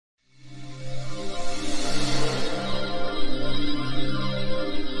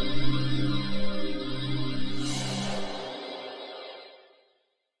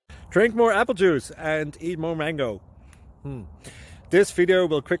Drink more apple juice and eat more mango. This video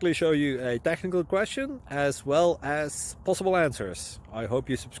will quickly show you a technical question as well as possible answers. I hope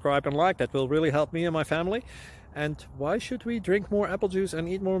you subscribe and like, that will really help me and my family. And why should we drink more apple juice and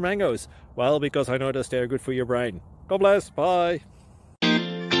eat more mangoes? Well, because I noticed they're good for your brain. God bless, bye!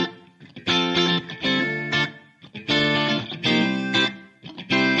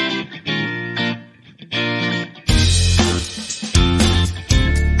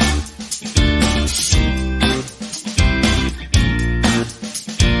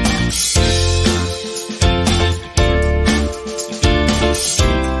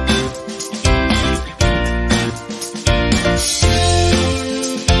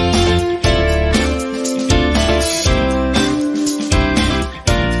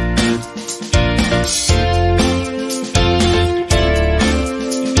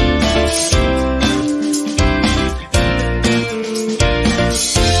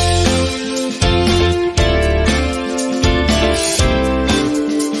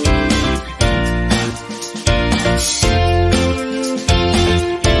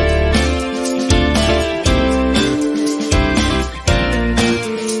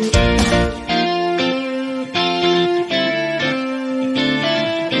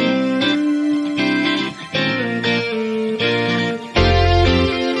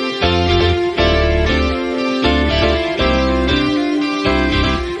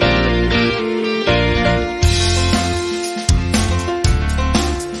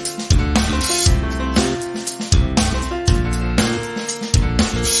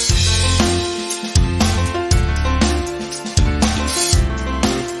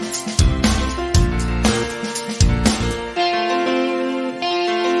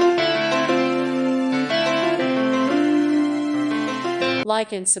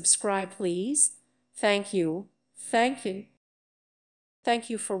 Like and subscribe, please. Thank you. Thank you. Thank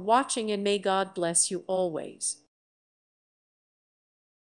you for watching, and may God bless you always.